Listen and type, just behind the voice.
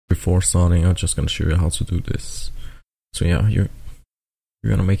before starting, I'm just gonna show you how to do this. So yeah, you're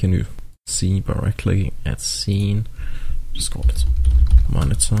gonna make a new scene by right clicking, add scene, just call it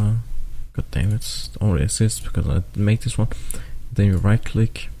monitor. God damn it, it already exists because I made this one. Then you right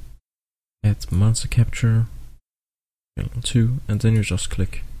click, add monitor capture 2, and then you just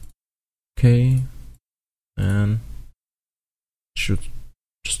click OK, and it should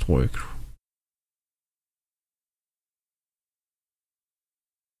just work.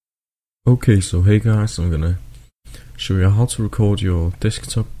 Okay, so hey guys, I'm gonna show you how to record your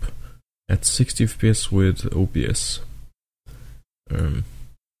desktop at 60 FPS with OBS.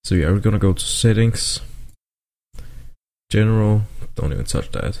 So yeah, we're gonna go to settings, general, don't even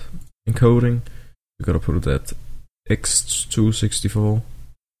touch that. Encoding, we gotta put it at X264,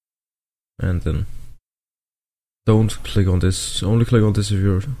 and then don't click on this, only click on this if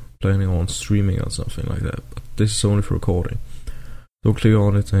you're planning on streaming or something like that, but this is only for recording. Don't click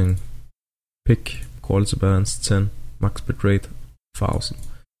on it and pick quality balance 10, max bitrate 1000.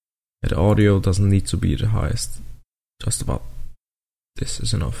 And the audio doesn't need to be the highest, just about this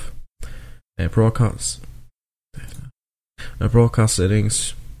is enough. And broadcast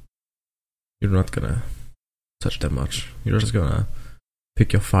settings, you're not gonna touch that much. You're just gonna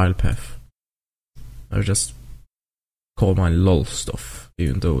pick your file path. I just call my LOL stuff,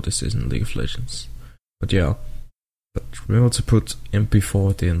 even though this isn't League of Legends. But yeah. But remember to put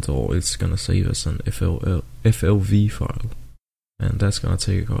MP4 at the end, or it's gonna save as an FLV file, and that's gonna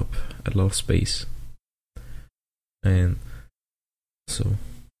take up a lot of space. And so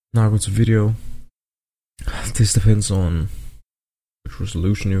now go to video. This depends on which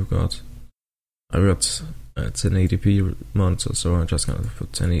resolution you've got. I got a 1080p monitor, so I'm just gonna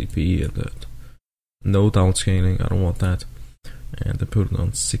put 1080p and that. No downscaling, I don't want that. And then put it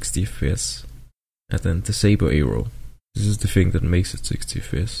on 60 FPS, and then disable arrow. This is the thing that makes it 60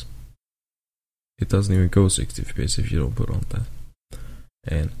 FPS. It doesn't even go 60 FPS if you don't put on that.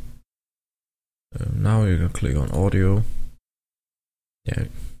 And now you're gonna click on audio. Yeah,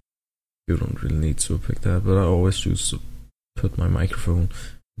 you don't really need to pick that, but I always choose to put my microphone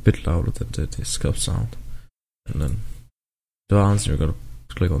a bit louder than the desktop sound. And then advanced, you're gonna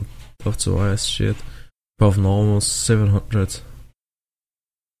click on OBS shit. Above normal 700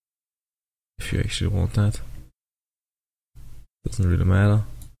 if you actually want that. Doesn't really matter,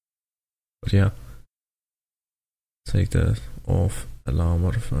 but yeah, take that off. Allow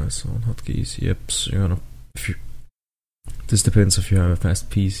modifiers on hotkeys. Yep, so you're gonna. This depends if you have a fast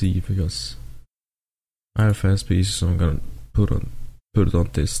PC, because I have a fast PC, so I'm gonna put it on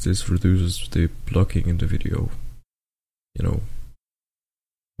this. This reduces the blocking in the video. You know,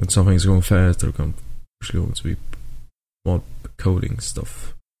 when something's going fast, there's going to be more coding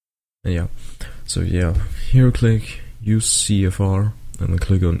stuff. And yeah, so yeah, here click use CFR, and then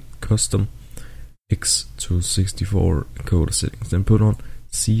click on custom X264 encoder settings, then put on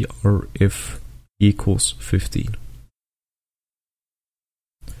CRF equals 15,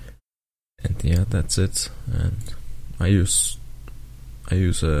 and yeah, that's it. And I use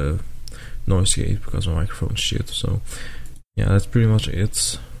a noise gate because my microphone's shit. So yeah, that's pretty much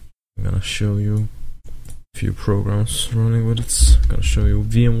it. I'm gonna show you a few programs running with it. I'm gonna show you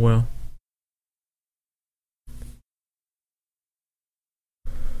VMware.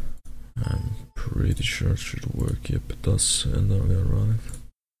 I'm pretty sure it should work. Yep, it does, and I'm gonna run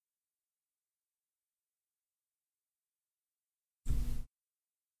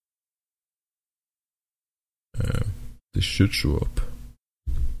it. This should show up.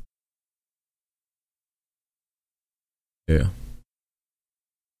 Yeah,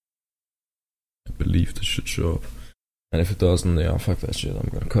 I believe this should show up. And if it doesn't, yeah, fuck that shit. I'm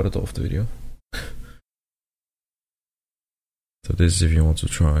gonna cut it off the video. So this is if you want to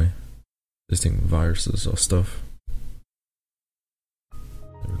try testing viruses or stuff.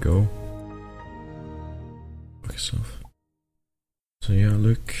 There we go. Fuck yourself. So yeah,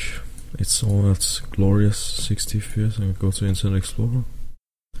 look, it's all that glorious 60 FPS. I'm gonna go to Internet Explorer.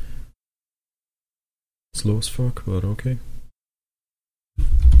 Slow as fuck, but okay.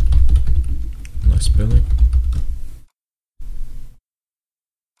 Nice spelling.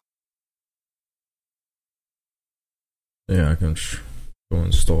 Yeah, I can go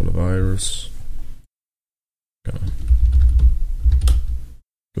install a virus. Gonna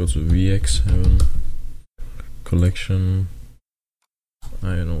go to VX Heaven collection.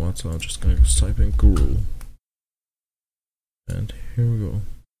 I don't know what, so I'm just gonna type in Guru. And here we go.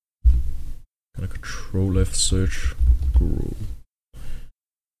 Gonna Control F search Guru.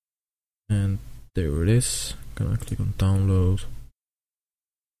 And there it is. Gonna click on download.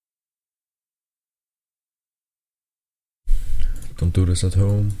 Don't do this at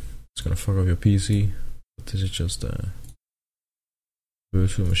home. It's gonna fuck up your PC. But this is just a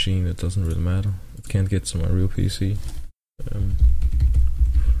virtual machine, it doesn't really matter. It can't get to my real PC. Then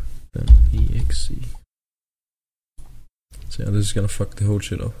exe. So yeah, this is gonna fuck the whole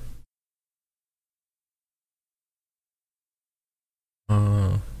shit up.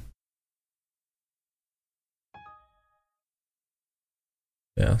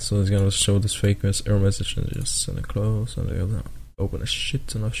 Yeah, so it's gonna show this fake error message and just send it close, and they're gonna open a shit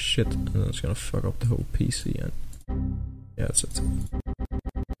ton of shit, and then it's gonna fuck up the whole PC, and yeah, that's it.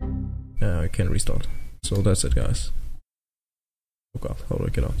 Yeah, I can restart. So that's it, guys. Oh god, how do I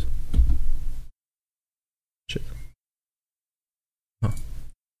get out? Shit. Huh.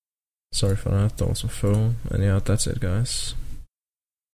 Sorry for that was my phone, and yeah, that's it, guys.